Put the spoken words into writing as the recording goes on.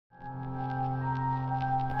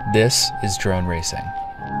This is drone racing,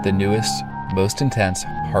 the newest, most intense,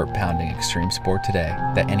 heart-pounding extreme sport today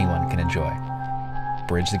that anyone can enjoy.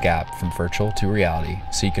 Bridge the gap from virtual to reality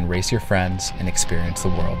so you can race your friends and experience the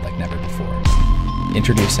world like never before.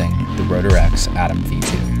 Introducing the RotorX Atom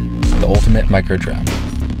V2, the ultimate micro-drone.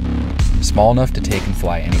 Small enough to take and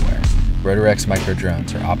fly anywhere, RotorX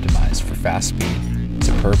micro-drones are optimized for fast speed,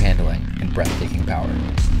 superb handling, and breathtaking power.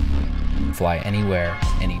 Fly anywhere,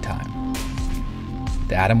 anytime.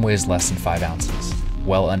 The Atom weighs less than 5 ounces,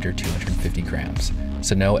 well under 250 grams,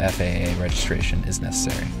 so no FAA registration is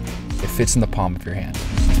necessary. It fits in the palm of your hand.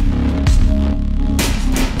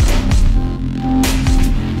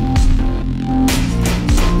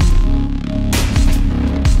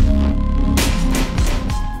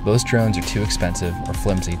 Most drones are too expensive or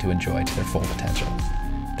flimsy to enjoy to their full potential.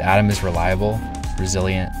 The Atom is reliable,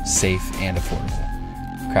 resilient, safe, and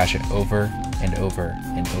affordable. Crash it over and over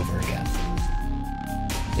and over again.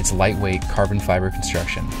 Its lightweight carbon fiber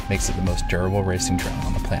construction makes it the most durable racing drone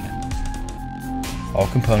on the planet. All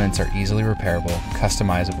components are easily repairable,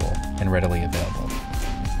 customizable, and readily available.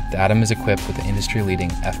 The Atom is equipped with the industry-leading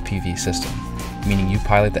FPV system, meaning you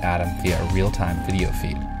pilot the Atom via a real-time video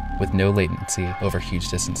feed with no latency over huge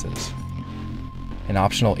distances. An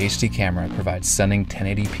optional HD camera provides stunning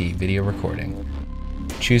 1080p video recording.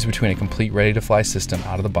 Choose between a complete ready-to-fly system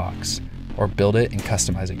out of the box, or build it and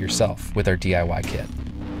customize it yourself with our DIY kit.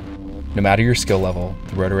 No matter your skill level,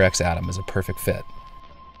 the RotorX Atom is a perfect fit.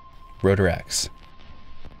 RotorX.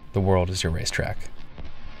 The world is your racetrack.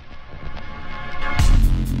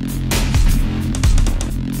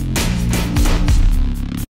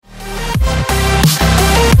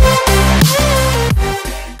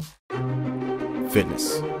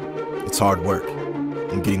 Fitness. It's hard work,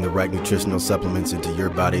 and getting the right nutritional supplements into your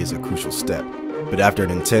body is a crucial step. But after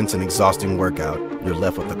an intense and exhausting workout, you're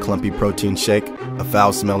left with a clumpy protein shake, a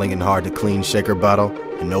foul-smelling and hard-to-clean shaker bottle,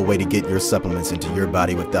 and no way to get your supplements into your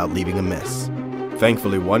body without leaving a mess.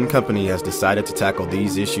 Thankfully, one company has decided to tackle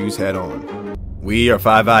these issues head-on. We are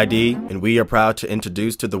 5ID, and we are proud to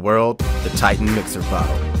introduce to the world the Titan Mixer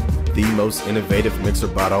Bottle, the most innovative mixer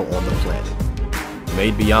bottle on the planet.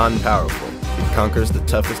 Made beyond powerful, it conquers the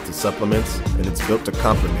toughest of supplements, and it's built to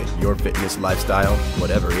complement your fitness lifestyle,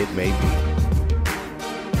 whatever it may be.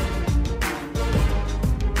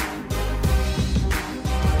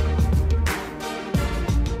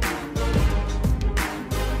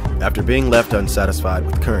 After being left unsatisfied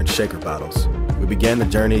with current shaker bottles, we began the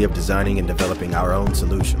journey of designing and developing our own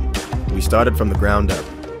solution. We started from the ground up,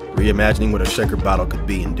 reimagining what a shaker bottle could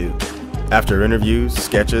be and do. After interviews,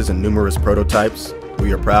 sketches, and numerous prototypes,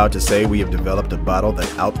 we are proud to say we have developed a bottle that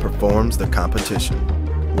outperforms the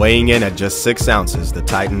competition. Weighing in at just 6 ounces, the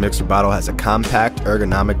Titan Mixer Bottle has a compact,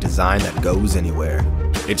 ergonomic design that goes anywhere.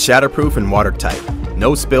 It's shatterproof and watertight,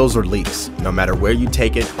 no spills or leaks, no matter where you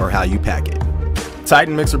take it or how you pack it.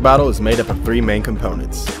 Titan Mixer Bottle is made up of 3 main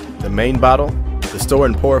components: the main bottle, the store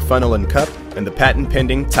and pour funnel and cup, and the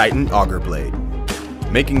patent-pending Titan Auger Blade.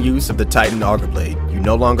 Making use of the Titan Auger Blade, you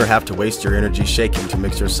no longer have to waste your energy shaking to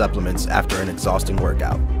mix your supplements after an exhausting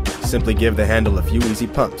workout. Simply give the handle a few easy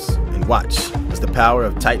pumps, and watch as the power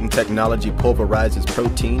of Titan technology pulverizes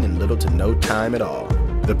protein in little to no time at all.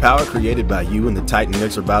 The power created by you in the Titan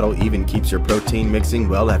Mixer Bottle even keeps your protein mixing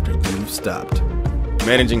well after you've stopped.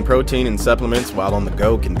 Managing protein and supplements while on the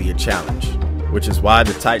go can be a challenge, which is why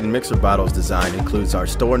the Titan Mixer Bottle's design includes our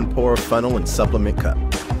store and pour funnel and supplement cup.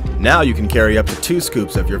 Now you can carry up to 2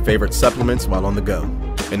 scoops of your favorite supplements while on the go.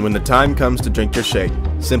 And when the time comes to drink your shake,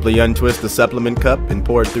 simply untwist the supplement cup and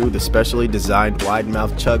pour it through the specially designed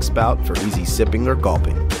wide-mouth chug spout for easy sipping or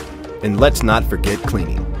gulping. And let's not forget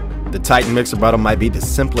cleaning. The Titan Mixer Bottle might be the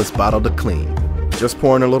simplest bottle to clean. Just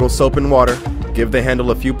pour in a little soap and water, give the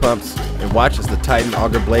handle a few pumps, and watch as the Titan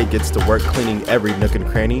Auger Blade gets to work cleaning every nook and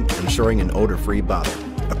cranny, ensuring an odor-free bottle.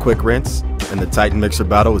 A quick rinse, and the Titan Mixer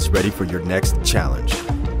Bottle is ready for your next challenge.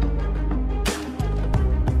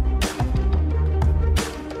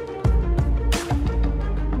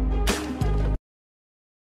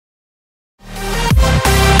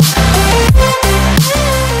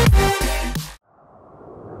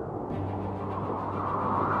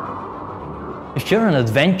 If you're an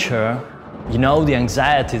adventurer, you know the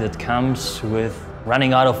anxiety that comes with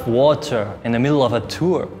running out of water in the middle of a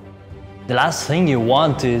tour. The last thing you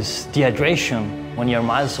want is dehydration when you're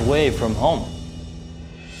miles away from home.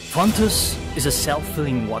 Fontus is a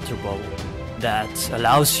self-filling water bottle that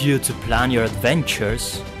allows you to plan your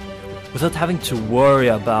adventures without having to worry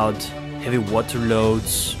about heavy water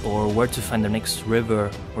loads or where to find the next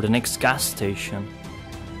river or the next gas station.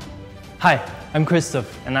 Hi, I'm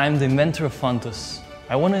Christoph and I'm the inventor of Fontus.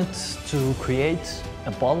 I wanted to create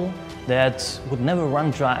a bottle that would never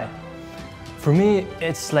run dry. For me,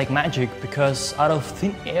 it's like magic because out of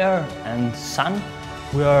thin air and sun,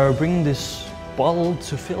 we are bringing this bottle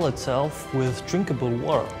to fill itself with drinkable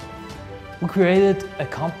water. We created a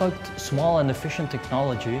compact, small and efficient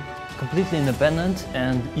technology, completely independent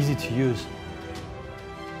and easy to use.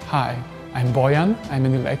 Hi, I'm Bojan, I'm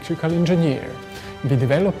an electrical engineer. We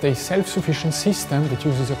developed a self-sufficient system that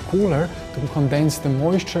uses a cooler to condense the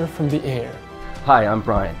moisture from the air. Hi, I'm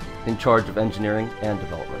Brian, in charge of engineering and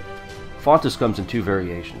development. Fontus comes in two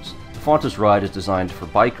variations. The Fontus Ride is designed for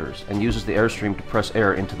bikers and uses the airstream to press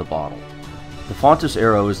air into the bottle. The Fontus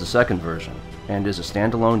Aero is the second version and is a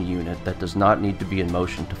standalone unit that does not need to be in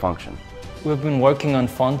motion to function. We've been working on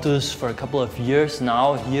Fontus for a couple of years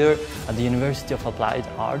now here at the University of Applied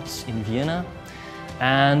Arts in Vienna.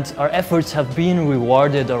 And our efforts have been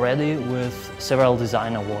rewarded already with several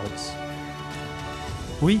design awards.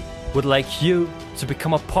 We would like you to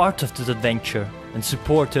become a part of this adventure and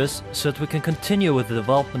support us so that we can continue with the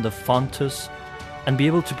development of Fontus and be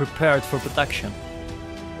able to prepare it for production.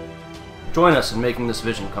 Join us in making this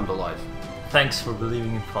vision come to life. Thanks for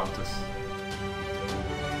believing in Fontus.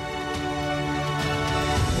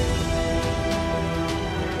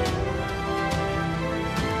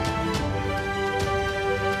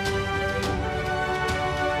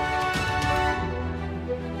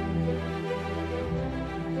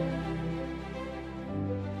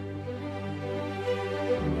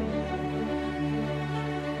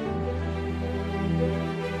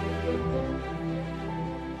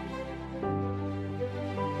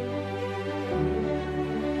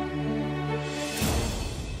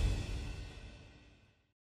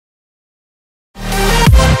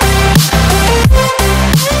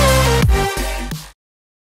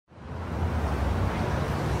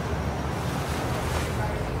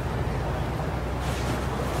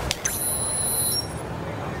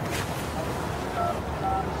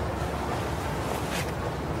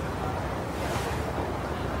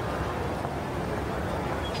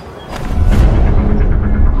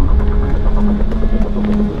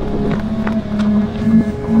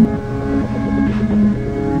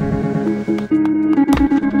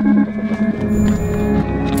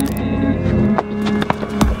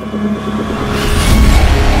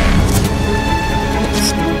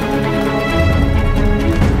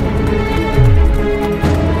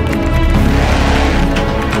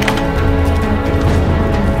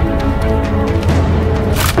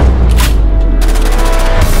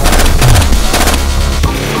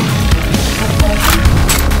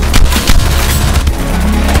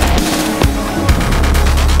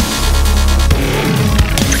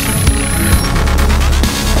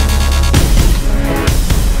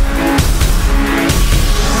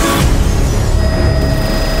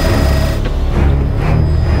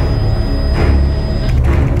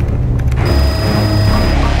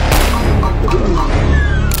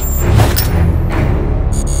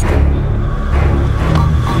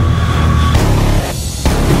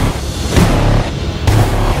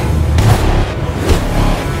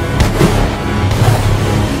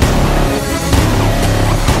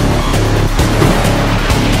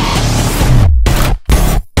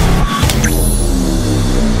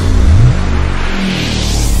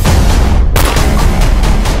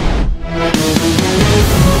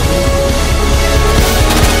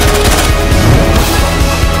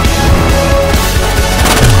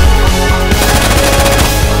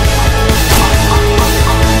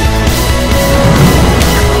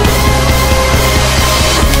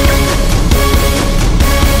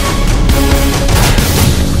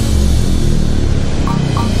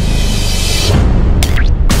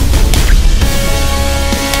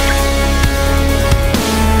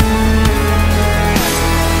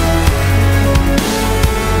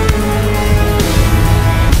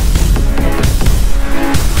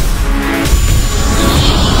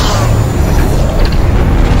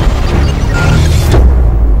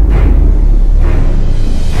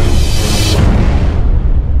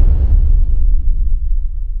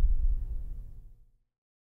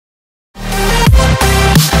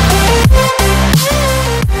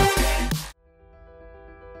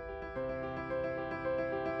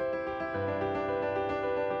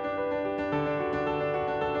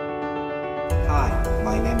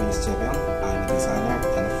 My name is Jaebyung. I'm a designer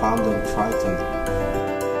and founder of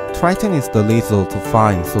Triton. Triton is the leader to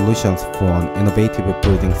find solutions for an innovative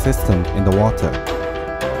breathing system in the water.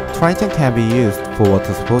 Triton can be used for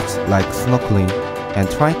water sports like snorkeling, and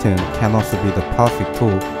Triton can also be the perfect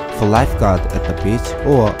tool for lifeguard at the beach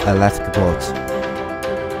or electric boat.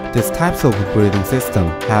 These types of breathing system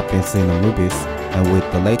have been seen in movies, and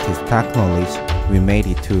with the latest technology, we made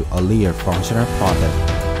it to a real functional product.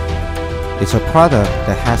 It's a product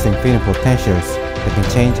that has infinite potentials that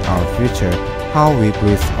can change our future, how we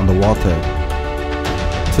breathe on the water.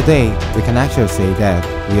 Today, we can actually say that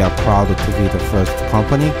we are proud to be the first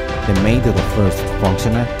company that made the first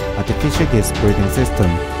functional artificial gas breathing system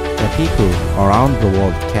that people around the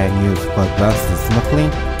world can use for advanced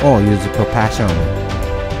snorkeling or use professionally.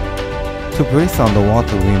 To breathe on the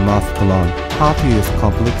water, we must learn how to use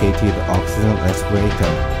complicated oxygen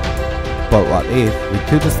respirator. But what if we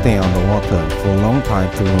could stay on the water for a long time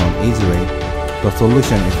to run easily? The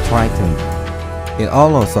solution is Triton. It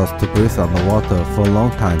allows us to breathe on the water for a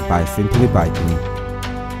long time by simply biting.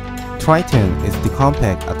 Triton is the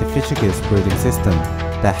compact artificial gas breathing system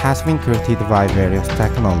that has been created by various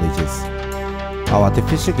technologies. Our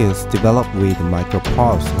artificial gas developed with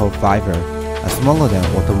micropores whole fiber are smaller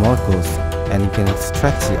than water molecules and it can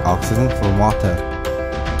extract the oxygen from water.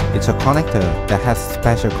 It's a connector that has a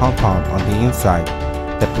special compound on the inside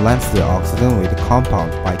that blends the oxygen with the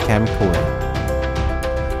compound by chemical way.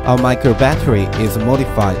 Our micro battery is a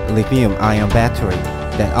modified lithium-ion battery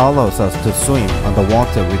that allows us to swim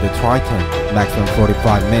underwater with the Triton maximum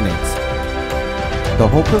 45 minutes. The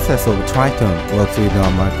whole process of Triton works with a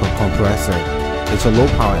microcompressor. It's a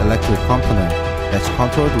low-power electric component that's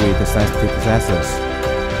controlled with the sensitive sensors.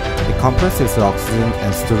 It compresses the oxygen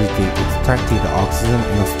and stores the extracted oxygen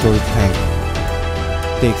in a storage tank.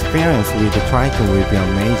 The experience with the Triton will be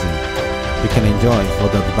amazing. We can enjoy for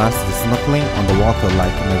the advanced snorkeling on the water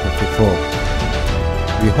like never before.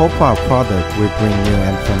 We hope our product will bring new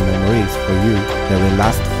and fun memories for you that will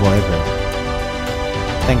last forever.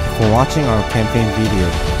 Thank you for watching our campaign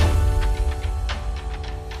video.